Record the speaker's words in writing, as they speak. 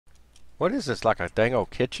What is this, like a dang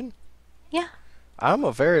old kitchen? Yeah. I'm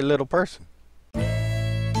a very little person.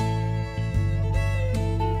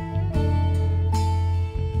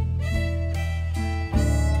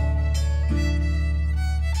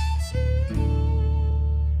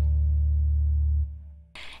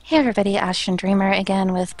 Hey everybody, Ashton Dreamer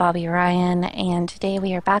again with Bobby Ryan, and today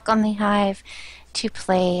we are back on the Hive to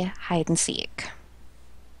play hide and seek.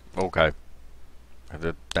 Okay.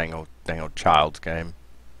 The dang old child's game.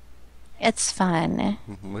 It's fun.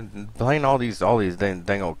 Playing all these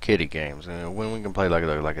dang old kitty games. When we can play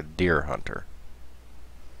like a deer hunter.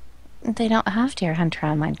 They don't have Deer Hunter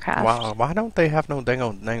on Minecraft. Why don't they have no dang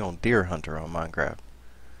old deer hunter on Minecraft?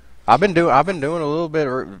 I've been doing a little bit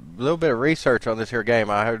of research on this here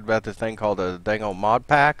game. I heard about this thing called a dang old mod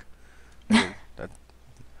pack. I'm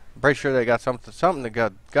pretty sure they got something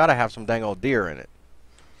that gotta have some dang old deer in it.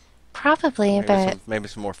 Probably, but Maybe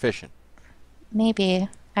some more fishing. maybe.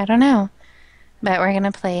 I don't know. But we're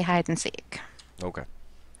gonna play hide and seek. Okay.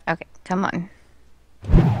 Okay, come on.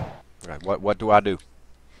 Right. What do I do?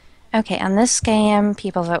 Okay, on this game,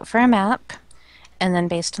 people vote for a map, and then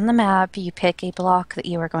based on the map, you pick a block that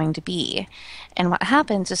you are going to be. And what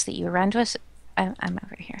happens is that you run to I'm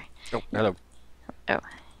over here. Oh, hello. Oh,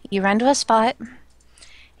 you run to a spot,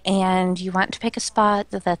 and you want to pick a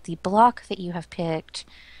spot that the block that you have picked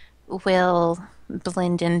will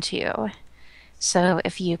blend into. So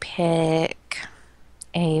if you pick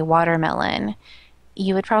a watermelon,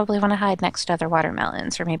 you would probably want to hide next to other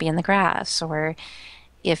watermelons, or maybe in the grass, or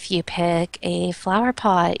if you pick a flower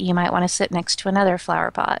pot, you might want to sit next to another flower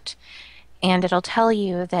pot. And it'll tell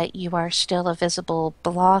you that you are still a visible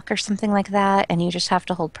block or something like that, and you just have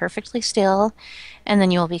to hold perfectly still, and then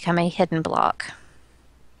you'll become a hidden block.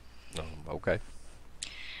 Okay.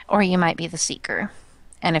 Or you might be the seeker.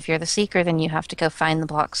 And if you're the seeker, then you have to go find the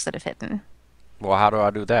blocks that have hidden. Well, how do I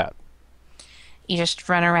do that? You just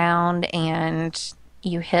run around and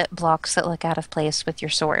you hit blocks that look out of place with your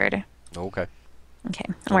sword. Okay. Okay,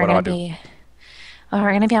 So what do I do?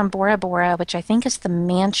 we're gonna be on Bora Bora, which I think is the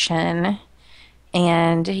mansion,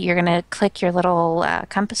 and you're gonna click your little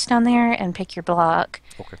compass down there and pick your block.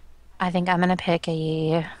 Okay. I think I'm gonna pick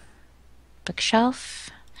a bookshelf,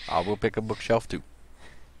 I will pick a bookshelf too.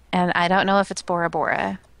 and I don't know if it's Bora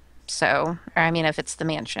Bora, so, or I mean if it's the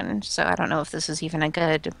mansion, so I don't know if this is even a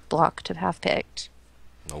good block to have picked.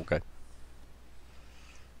 Okay.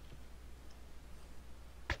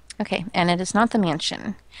 Okay, and it is not the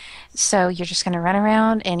mansion. So you're just going to run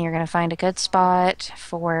around and you're going to find a good spot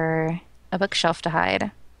for a bookshelf to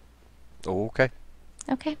hide. Okay.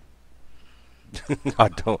 Okay. I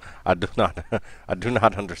do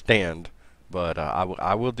not understand, but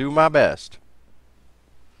I will do my best.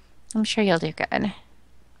 I'm sure you'll do good.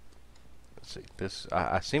 Let's see.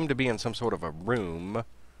 I seem to be in some sort of a room.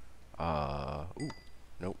 Ooh,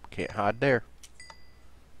 nope, can't hide there.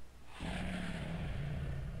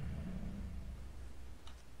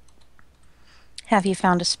 Have you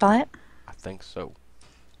found a spot? I think so.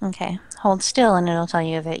 Okay. Hold still and it'll tell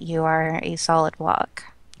you that you are a solid block.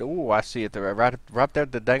 Oh, I see it there, right there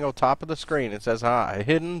at the dang old top of the screen. It says, "Hi,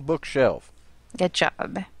 hidden bookshelf." Good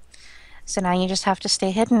job. So now you just have to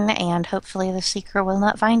stay hidden and hopefully the seeker will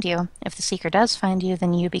not find you. If the seeker does find you,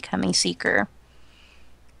 then you become a seeker.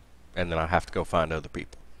 And then I have to go find other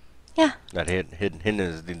people. Yeah. That hidden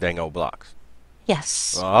is the dang old blocks.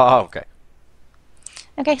 Yes. Oh, okay.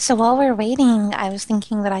 Okay, so while we're waiting, I was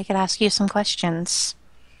thinking that I could ask you some questions.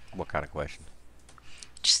 What kind of question?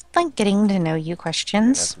 Just like getting to know you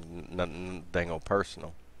questions. That's nothing dang old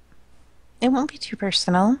personal. It won't be too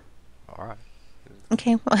personal. All right.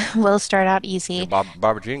 Okay, we'll start out easy.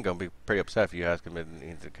 Barbara Jean gonna be pretty upset if you ask him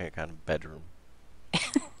in the kind of bedroom.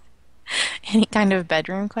 Any kind of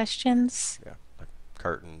bedroom questions? Yeah, like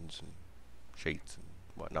curtains and sheets and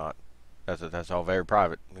whatnot. That's all very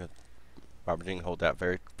private. Barbara Jean hold that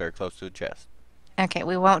very very close to the chest. Okay,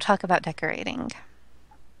 we won't talk about decorating.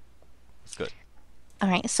 That's good. All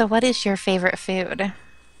right, so what is your favorite food?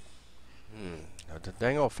 The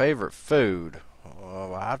dang old favorite food.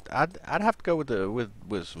 Oh, I'd have to go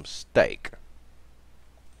with some steak.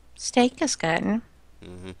 Steak is good.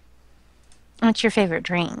 Mm-hmm. What's your favorite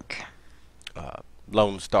drink?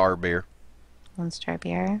 Lone Star beer. Lone Star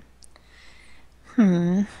beer.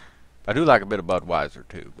 Hmm. I do like a bit of Budweiser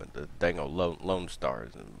too, but the dang old Lone Star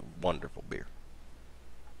is a wonderful beer.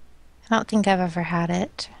 I don't think I've ever had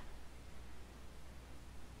it.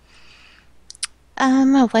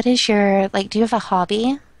 What is your, like, do you have a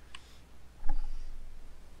hobby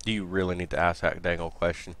Do you really need to ask that dang old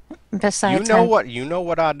question? besides You know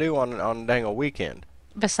what I do on dang old weekend?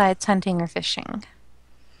 besides hunting or fishing?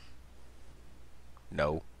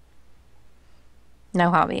 No. No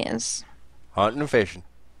hobbies. Hunting and fishing.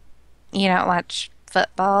 You don't watch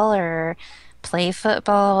football or play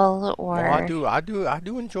football Well, or I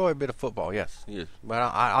do enjoy a bit of football. Yes, yes. But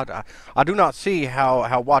I do not see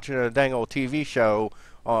how watching a dang old TV show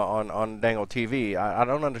on dang old TV. I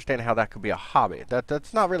don't understand how that could be a hobby.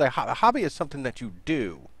 That's not really a hobby. Is something that you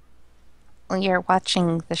do. you're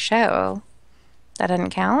watching the show. That doesn't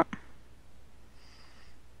count?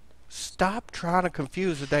 Stop trying to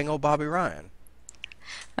confuse the dang old Bobby Ryan.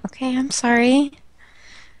 Okay, I'm sorry.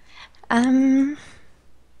 Um,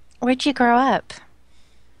 where'd you grow up?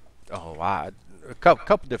 Oh, a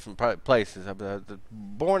couple different places.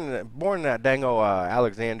 Born in that dang old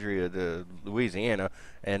Alexandria, Louisiana,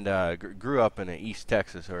 and grew up in East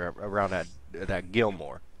Texas or around that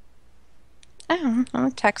Gilmore. Oh,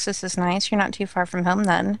 well, Texas is nice. You're not too far from home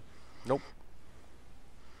then. Nope.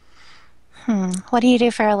 What do you do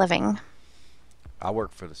for a living? I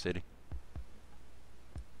work for the city.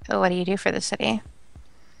 Oh, what do you do for the city?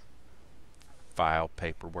 File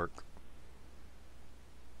paperwork.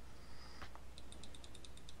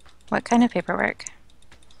 What kind of paperwork?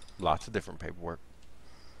 Lots of different paperwork.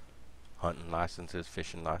 Hunting licenses,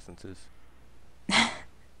 fishing licenses.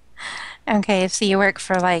 Okay, so you work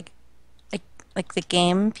for like like the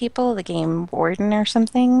game people, the game warden or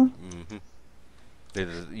something?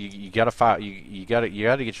 Mm-hmm. You gotta file. You gotta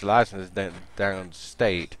get your licenses down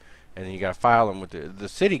state, and then you gotta file them with the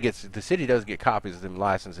city. The city does get copies of them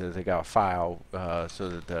licenses. They gotta file so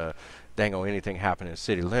that dango anything happening in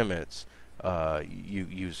city limits,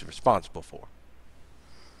 you's responsible for.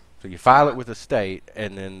 So you file it with the state,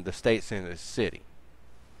 and then the state sends it to the city.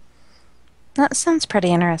 That sounds pretty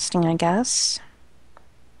interesting, I guess.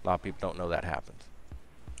 A lot of people don't know that happens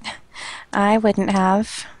I wouldn't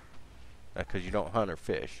have. because you don't hunt or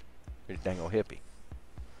fish. You're a dango hippie,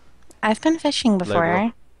 I've been fishing liberal.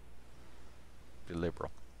 before. You're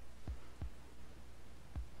liberal.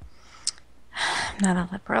 I'm not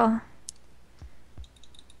a liberal.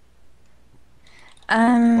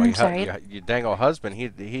 Well, Sorry. your dango husband,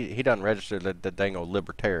 he done registered the dango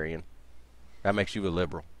libertarian. That makes you a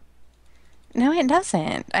liberal. No, it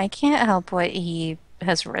doesn't. I can't help what he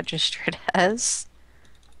has registered as.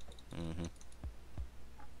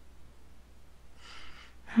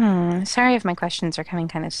 Hmm. Sorry if my questions are coming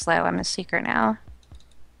kind of slow. I'm a seeker now.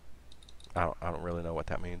 I don't really know what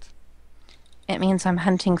that means. It means I'm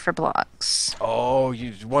hunting for blocks. Oh,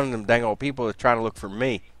 you one of them dang old people that's trying to look for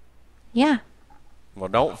me. Yeah. Well,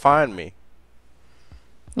 don't find me.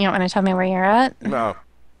 You don't want to tell me where you're at? No.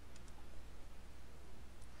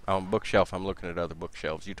 On bookshelf, I'm looking at other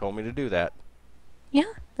bookshelves. You told me to do that.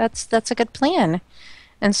 Yeah, that's a good plan.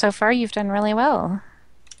 And so far you've done really well.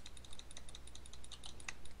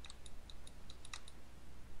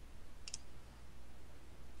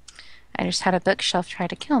 I just had a bookshelf try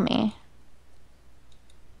to kill me.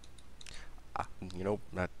 You know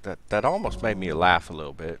that almost made me laugh a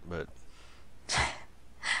little bit, but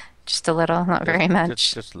Just a little, not very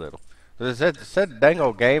much. just a little. Said dang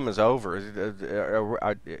old game is over.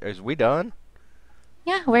 Is we done?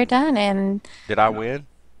 Yeah, we're done. And Did I win?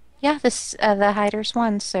 yeah, this the hiders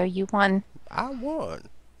won, so you won. I won.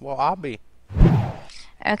 Well, I'll be.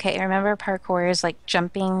 Okay, remember parkour is like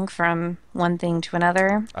jumping from one thing to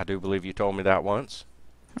another. I do believe you told me that once.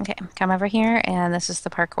 Okay, come over here, and this is the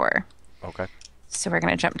parkour. Okay. So we're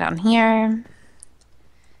gonna jump down here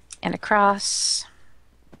and across.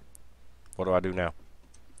 What do I do now?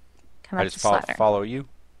 Come I up just this ladder. follow you.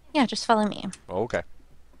 Yeah, just follow me. Okay.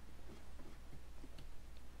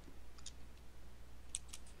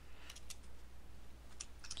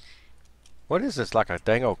 What is this, like a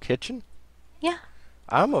dang old kitchen? Yeah,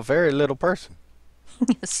 I'm a very little person.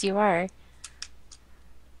 yes, you are.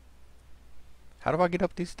 How do I get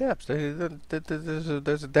up these steps?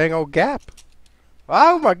 There's a dang old gap.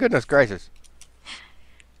 Oh my goodness gracious.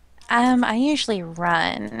 I usually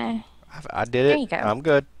run. I did There it. you go. I'm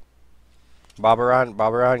good. Bobby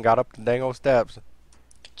Ryan got up the dang old steps.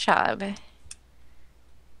 Good job.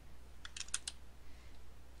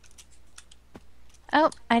 Oh,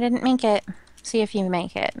 I didn't make it. See if you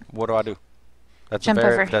make it. What do I do? Jump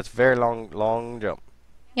over. That's a very long jump.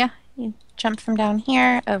 Yeah, you jump from down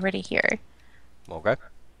here over to here. Okay.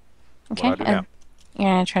 Okay, What do I do now? you're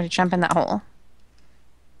gonna try to jump in that hole.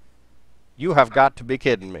 You have got to be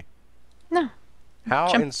kidding me. No, How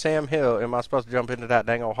Jump. in Sam Hill am I supposed to jump into that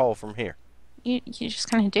dang old hole from here? you just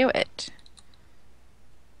kind of do it.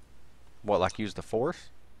 What, like use the force?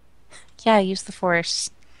 Yeah, use the force.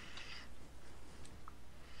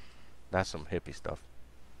 That's some hippie stuff.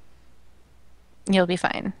 You'll be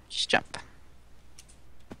fine. Just jump.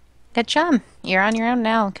 Good job. You're on your own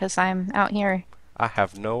now because I'm out here. I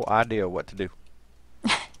have no idea what to do.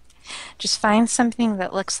 Just find something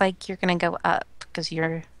that looks like you're gonna go up, because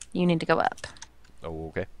you need to go up. Oh,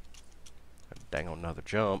 okay. Dang on another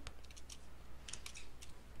jump.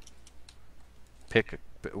 Pick.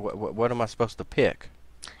 What am I supposed to pick?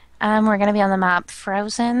 We're gonna be on the map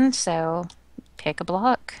Frozen, so pick a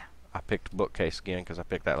block. I picked bookcase again because I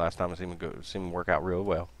picked that last time. It seemed to work out real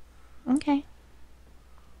well. Okay.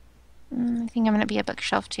 I think I'm gonna be a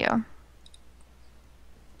bookshelf too.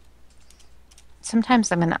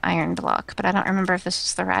 Sometimes I'm an iron block, but I don't remember if this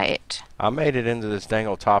is the right. I made it into this dang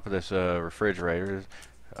old top of this refrigerator.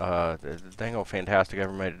 The dang old Fantastic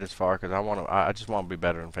ever made it this far because I just want to be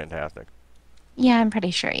better than Fantastic. Yeah, I'm pretty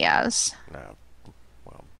sure he has. No,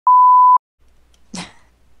 well,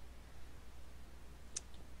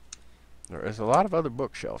 there is a lot of other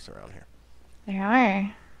bookshelves around here, There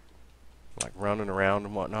are. like running around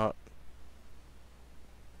and whatnot.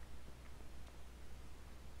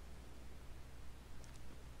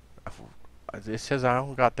 It says I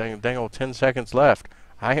only got dang old 10 seconds left.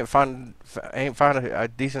 I ain't find a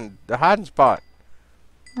decent hiding spot.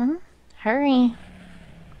 Hurry.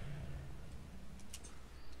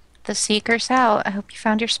 The seeker's out. I hope you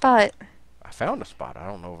found your spot. I found a spot. I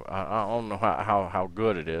don't know how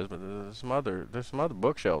good it is, but there's some other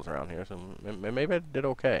bookshelves around here, so maybe I did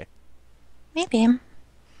okay. Maybe.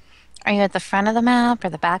 Are you at the front of the map or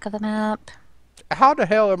the back of the map? How the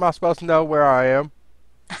hell am I supposed to know where I am?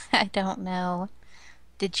 I don't know.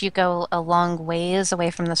 Did you go a long ways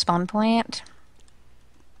away from the spawn point?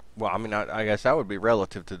 Well, I mean, I guess that would be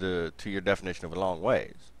relative to your definition of a long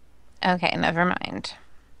ways. Okay, never mind.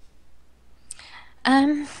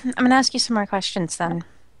 I'm gonna ask you some more questions then.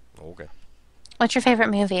 Okay. What's your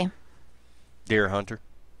favorite movie? Deer Hunter.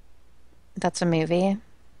 That's a movie.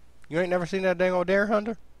 You ain't never seen that dang old Deer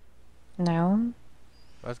Hunter? No?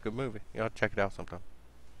 That's a good movie. You ought to check it out sometime.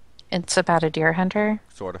 It's about a deer hunter?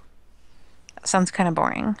 Sorta. That sounds kind of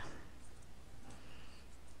boring.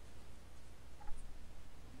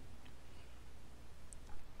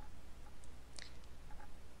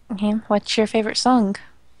 Okay, what's your favorite song?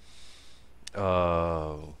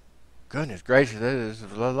 Uh, Goodness gracious, there's a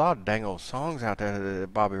lot of dang old songs out there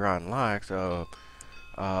that Bobby Ryan likes. I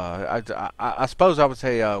suppose I would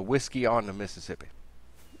say Whiskey on the Mississippi.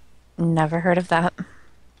 Never heard of that.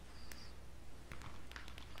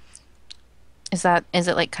 Is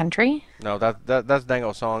it like country? No, that's a dang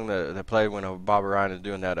old song that played when Bobby Ryan is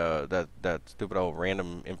doing that stupid old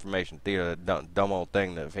random information theater, that dumb old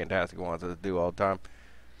thing that Fantastic wants us to do all the time.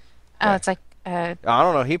 Oh, Yeah. it's like I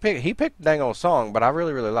don't know. He picked a dang old song, but I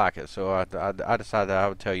really like it. So I decided that I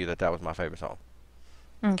would tell you that was my favorite song.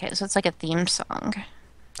 okay, so it's like a theme song.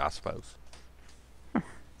 I suppose.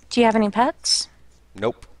 Do you have any pets?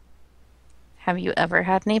 Nope. Have you ever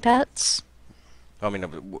had any pets? I mean,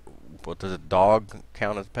 what does a dog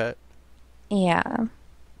count as a pet? Yeah.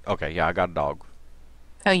 Okay, yeah, I got a dog.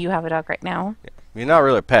 Oh, you have a dog right now? Yeah. He's not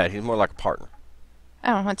really a pet. He's more like a partner.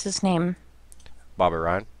 Oh, what's his name? Bobby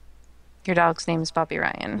Ryan. Your dog's name is Bobby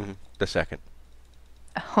Ryan. The second.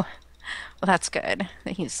 Oh, well, that's good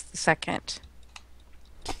that he's the second.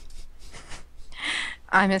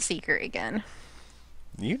 I'm a seeker again.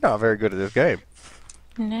 You're not very good at this game.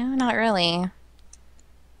 No, not really.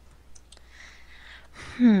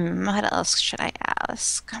 What else should I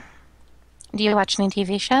ask? Do you watch any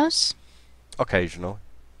TV shows? Occasionally.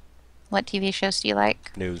 What TV shows do you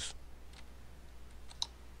like? News.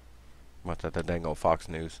 What's that? The dang old Fox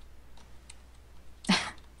News.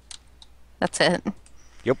 That's it.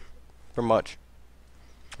 Yep. Pretty much.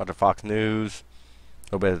 Watch the Fox News.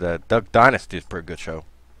 A little bit of that. Duck Dynasty is a pretty good show.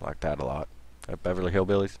 I like that a lot. Beverly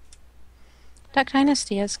Hillbillies. Duck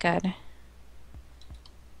Dynasty is good.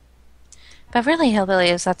 Beverly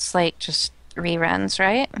Hillbillies, that's like just reruns,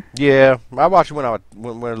 right? Yeah, I watched it when I was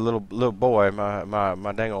a little boy.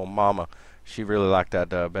 My dang old mama, she really liked that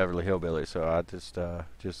Beverly Hillbillies, so I just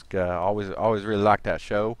always really liked that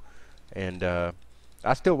show, and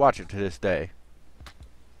I still watch it to this day.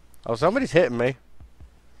 Oh, somebody's hitting me.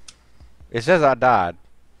 It says I died.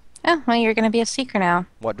 Oh, well, you're gonna be a seeker now.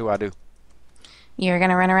 What do I do? You're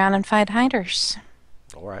gonna run around and find hiders.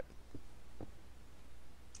 All right.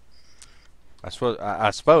 I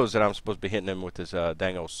suppose that I'm supposed to be hitting him with this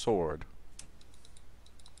dang old sword.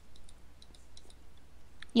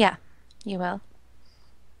 Yeah, you will.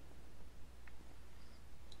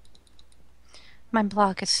 My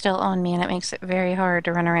block is still on me and it makes it very hard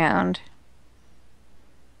to run around.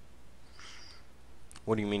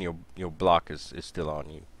 What do you mean your block is still on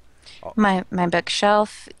you? Oh, My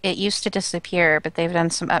bookshelf, it used to disappear, but they've done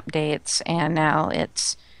some updates and now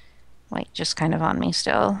it's like just kind of on me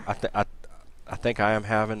still. I think I am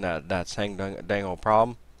having that same dang old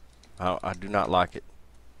problem. I do not like it.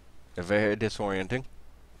 It's very disorienting.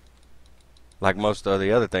 Like most of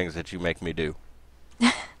the other things that you make me do.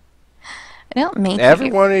 I don't make you Every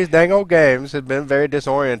do. one of these dang old games has been very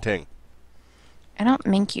disorienting. I don't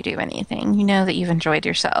make you do anything. You know that you've enjoyed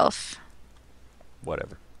yourself.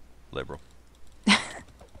 Whatever. Liberal.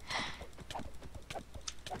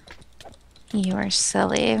 You are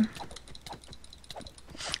silly.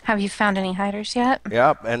 Have you found any hiders yet?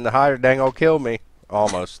 Yep, and the hider dang old killed me.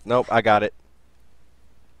 Almost. Nope, I got it.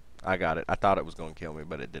 I got it. I thought it was going to kill me,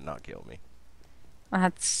 but it did not kill me.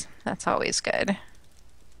 That's always good.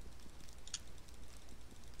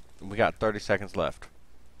 We got 30 seconds left.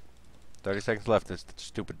 30 seconds left this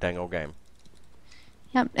stupid dang old game.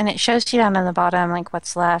 Yep, and it shows you down on the bottom like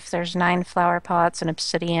what's left. There's 9 flower pots, an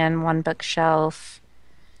obsidian, 1 bookshelf.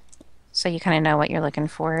 So you kind of know what you're looking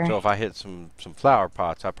for. So if I hit some flower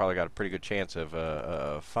pots, I probably got a pretty good chance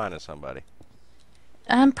of finding somebody.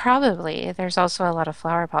 Probably. There's also a lot of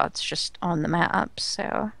flower pots just on the map,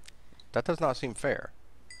 so That does not seem fair.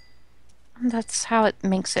 that's how it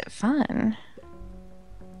makes it fun.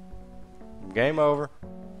 Game over.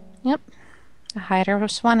 Yep. The hider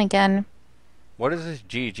was won again. What is this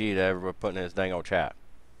GG that everybody putting in his dang old chat?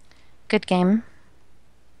 Good game,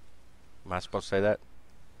 Am I supposed to say that?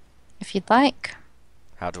 if you'd like.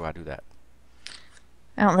 How do I do that?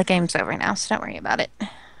 Oh, the game's over now, so don't worry about it.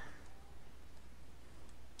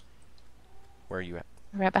 Where are you at?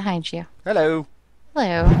 Right behind you. Hello.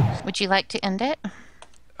 Hello. Would you like to end it?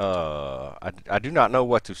 I do not know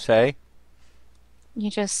what to say. You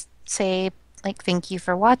just say, like, thank you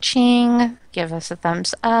for watching, give us a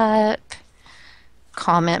thumbs up,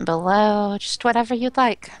 comment below, just whatever you'd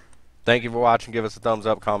like. Thank you for watching. Give us a thumbs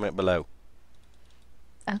up, comment below.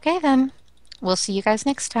 Okay, then. We'll see you guys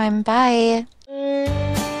next time. Bye.